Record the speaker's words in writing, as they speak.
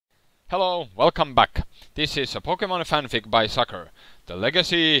Hello, welcome back. This is a Pokemon fanfic by Sucker, The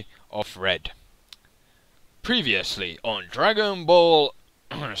Legacy of Red. Previously on Dragon Ball...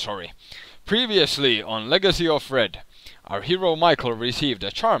 Previously on Legacy of Red, our hero Michael received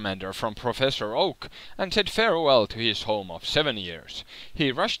a Charmander from Professor Oak and said farewell to his home of 7 years.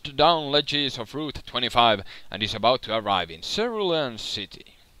 He rushed down ledges of Route 25 and is about to arrive in Cerulean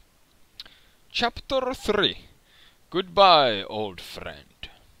City. Chapter 3. Goodbye, old friend.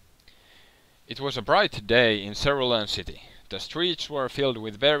 It was a bright day in Cerulean City. The streets were filled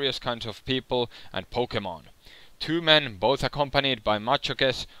with various kinds of people and Pokemon. Two men, both accompanied by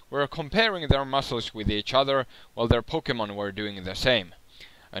Machokes, were comparing their muscles with each other, while their Pokemon were doing the same.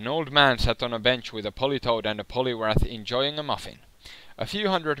 An old man sat on a bench with a Politoed and a Poliwrath enjoying a muffin. A few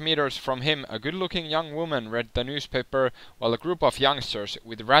hundred meters from him, a good-looking young woman read the newspaper, while a group of youngsters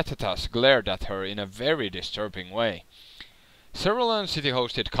with Rattatas glared at her in a very disturbing way. Cerulean City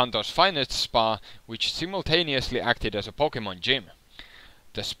hosted Kanto's finest spa, which simultaneously acted as a Pokemon gym.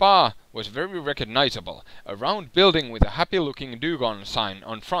 The spa was very recognizable, a round building with a happy-looking Dugong sign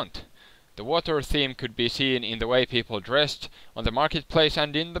on front. The water theme could be seen in the way people dressed, on the marketplace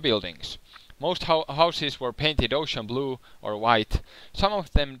and in the buildings. Most houses were painted ocean blue or white, some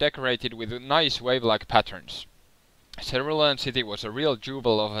of them decorated with nice wave-like patterns. Cerulean City was a real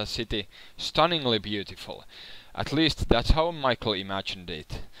jewel of a city, stunningly beautiful. At least that's how Michael imagined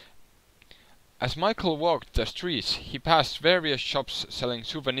it. As Michael walked the streets, he passed various shops selling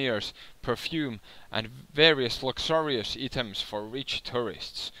souvenirs, perfume, and various luxurious items for rich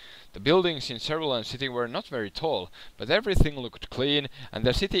tourists. The buildings in Cerulean City were not very tall, but everything looked clean, and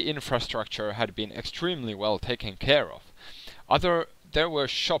the city infrastructure had been extremely well taken care of. There were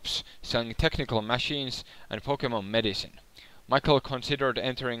shops selling technical machines and Pokemon medicine. Michael considered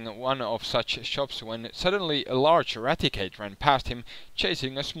entering one of such shops when suddenly a large Raticate ran past him,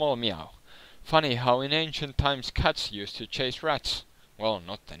 chasing a small Meow. Funny how in ancient times cats used to chase rats. Well,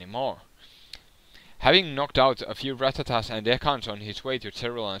 not anymore. Having knocked out a few Rattatas and Ekans on his way to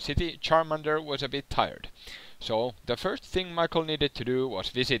Cerulean City, Charmander was a bit tired. So, the first thing Michael needed to do was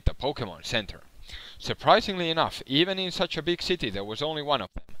visit the Pokemon Center. Surprisingly enough, even in such a big city there was only one of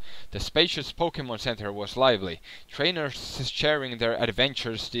them. The spacious Pokemon Center was lively, trainers sharing their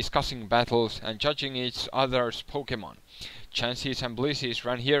adventures, discussing battles, and judging each other's Pokemon. Chances and Blisses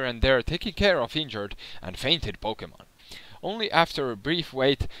ran here and there, taking care of injured and fainted Pokemon. Only after a brief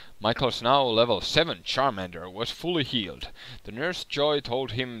wait, Michael's now level 7 Charmander was fully healed. The nurse Joy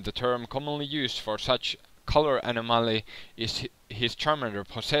told him the term commonly used for such color anomaly is his Charmander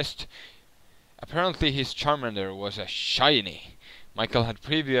possessed. Apparently his Charmander was a shiny. Michael had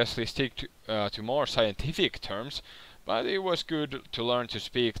previously stick to more scientific terms, but it was good to learn to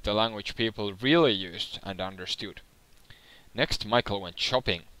speak the language people really used and understood. Next, Michael went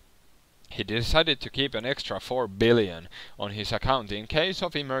shopping. He decided to keep an extra 4 billion on his account in case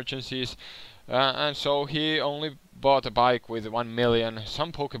of emergencies, and so he only bought a bike with 1 million,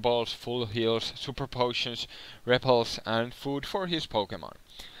 some Pokeballs, full heals, super potions, repels, and food for his Pokemon.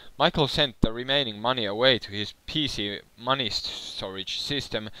 Michael sent the remaining money away to his PC money storage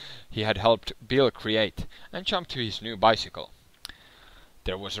system he had helped Bill create, and jumped to his new bicycle.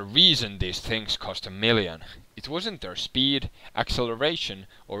 There was a reason these things cost 1 million. It wasn't their speed, acceleration,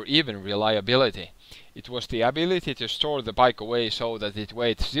 or even reliability. It was the ability to store the bike away so that it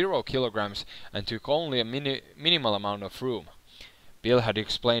weighed 0 kilograms and took only a minimal amount of room. Bill had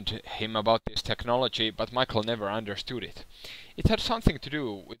explained to him about this technology, but Michael never understood it. It had something to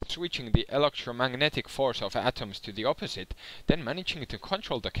do with switching the electromagnetic force of atoms to the opposite, then managing to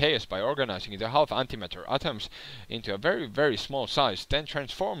control the chaos by organizing the half antimatter atoms into a very, very small size, then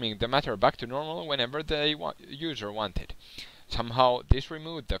transforming the matter back to normal whenever the user wanted. Somehow, this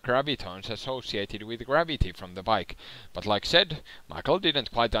removed the gravitons associated with gravity from the bike, but like said, Michael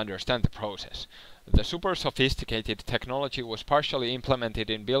didn't quite understand the process. The super sophisticated technology was partially implemented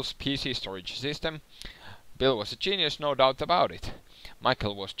in Bill's PC storage system. Bill was a genius, no doubt about it.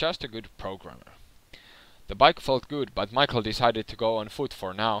 Michael was just a good programmer. The bike felt good, but Michael decided to go on foot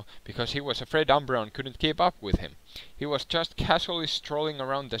for now, because he was afraid Umbreon couldn't keep up with him. He was just casually strolling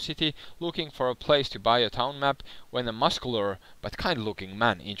around the city, looking for a place to buy a town map, when a muscular but kind-looking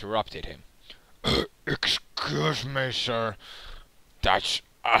man interrupted him. Excuse me, sir. That's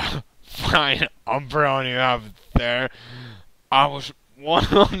a fine Umbreon you have there. I was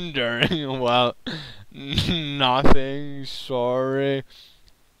wondering, well, nothing, sorry.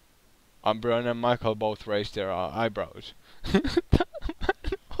 Umbreon and Michael both raised their eyebrows.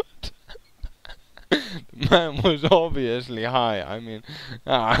 The man was obviously high. I mean,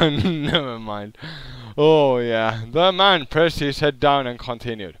 never mind. Oh yeah, the man pressed his head down and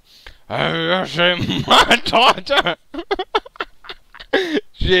continued. You see, my daughter,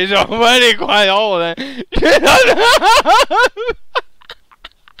 she's already quite old and she doesn't have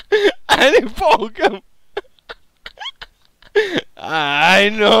any Pokemon. I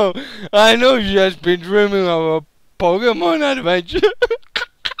know she has been dreaming of a Pokemon adventure.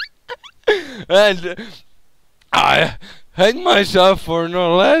 And I hate myself for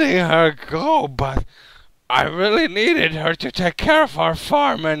not letting her go, but I really needed her to take care of our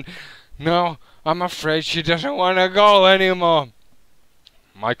farm, and no, I'm afraid she doesn't want to go anymore.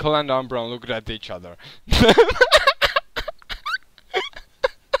 Michael and Umbreon looked at each other.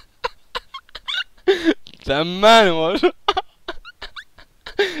 The man was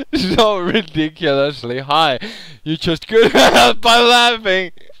so ridiculously high, you just couldn't help but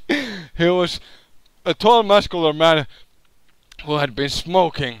laughing. He was a tall, muscular man who had been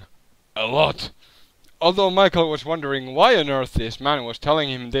smoking a lot. Although Michael was wondering why on earth this man was telling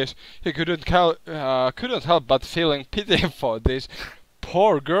him this, he couldn't help but feeling pity for this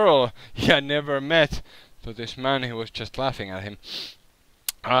poor girl he had never met. To this man, he was just laughing at him.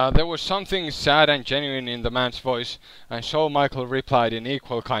 There was something sad and genuine in the man's voice, and so Michael replied in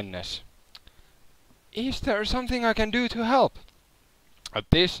equal kindness. Is there something I can do to help? At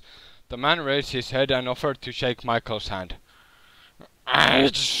this, the man raised his head and offered to shake Michael's hand.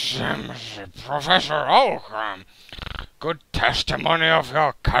 It's Professor Oak. Good testimony of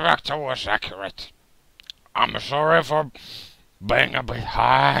your character was accurate. I'm sorry for being a bit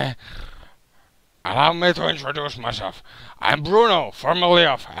high. Allow me to introduce myself. I'm Bruno, formerly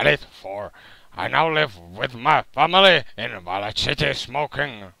of Elite 4. I now live with my family in Village City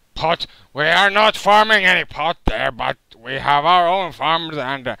smoking pot. We are not farming any pot there, but we have our own farms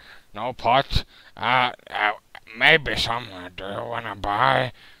and no pot. Maybe some. Do you wanna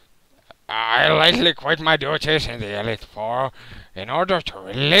buy? I lately quit my duties in the Elite 4 in order to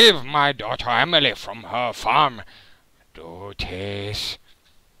relieve my daughter Emily from her farm duties.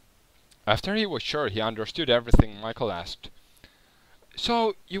 After he was sure he understood everything, Michael asked,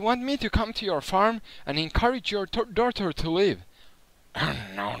 So, you want me to come to your farm and encourage your daughter to leave?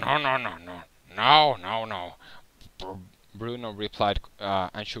 No. Bruno replied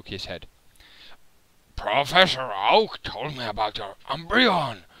and shook his head. Professor Oak told me about your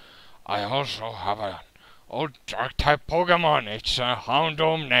Umbreon. I also have an old dark-type Pokemon. It's a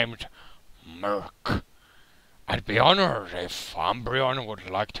Houndoom named Merc. I'd be honored if Umbreon would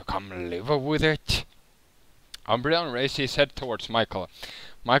like to come live with it. Umbreon raised his head towards Michael.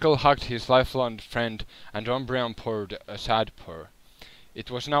 Michael hugged his lifelong friend, and Umbreon purred a sad purr. It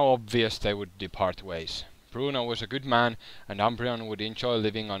was now obvious they would depart ways. Bruno was a good man, and Umbreon would enjoy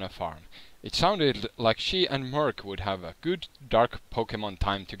living on a farm. It sounded like she and Merc would have a good dark Pokemon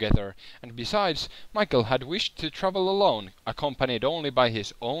time together, and besides, Michael had wished to travel alone, accompanied only by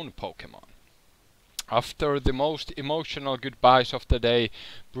his own Pokemon. After the most emotional goodbyes of the day,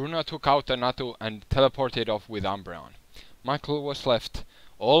 Bruno took out the Natu and teleported off with Umbreon. Michael was left,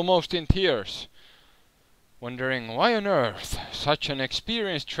 almost in tears, wondering why on earth such an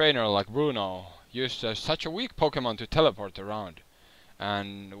experienced trainer like Bruno used such a weak Pokemon to teleport around.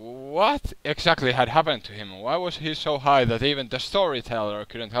 And what exactly had happened to him? Why was he so high that even the storyteller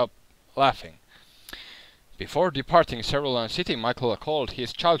couldn't help laughing? Before departing Cerulean City, Michael called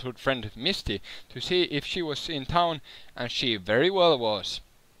his childhood friend Misty to see if she was in town, and she very well was.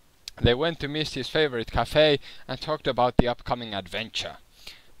 They went to Misty's favorite cafe and talked about the upcoming adventure.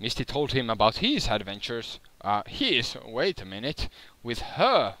 Misty told him about his adventures. Wait a minute,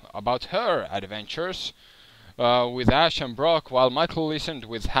 about her adventures. With Ash and Brock, while Michael listened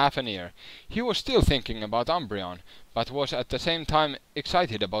with half an ear. He was still thinking about Umbreon, but was at the same time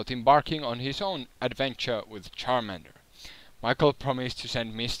excited about embarking on his own adventure with Charmander. Michael promised to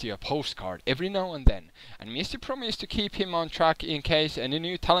send Misty a postcard every now and then, and Misty promised to keep him on track in case any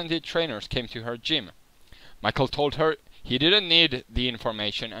new talented trainers came to her gym. Michael told her he didn't need the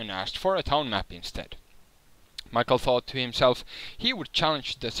information and asked for a town map instead. Michael thought to himself he would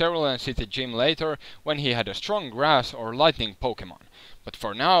challenge the Cerulean City gym later when he had a strong grass or lightning Pokemon, but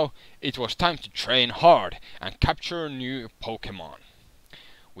for now it was time to train hard and capture new Pokemon.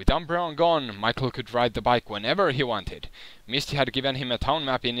 With Umbreon gone, Michael could ride the bike whenever he wanted. Misty had given him a town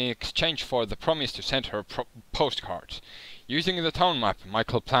map in exchange for the promise to send her postcards. Using the town map,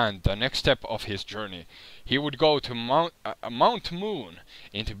 Michael planned the next step of his journey. He would go to Mount Moon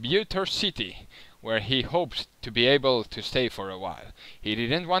into Butter City, where he hoped to be able to stay for a while. He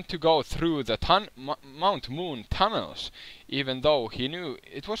didn't want to go through the Mount Moon tunnels, even though he knew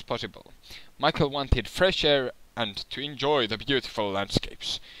it was possible. Michael wanted fresh air and to enjoy the beautiful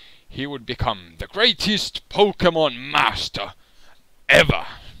landscapes. He would become the greatest Pokémon master ever!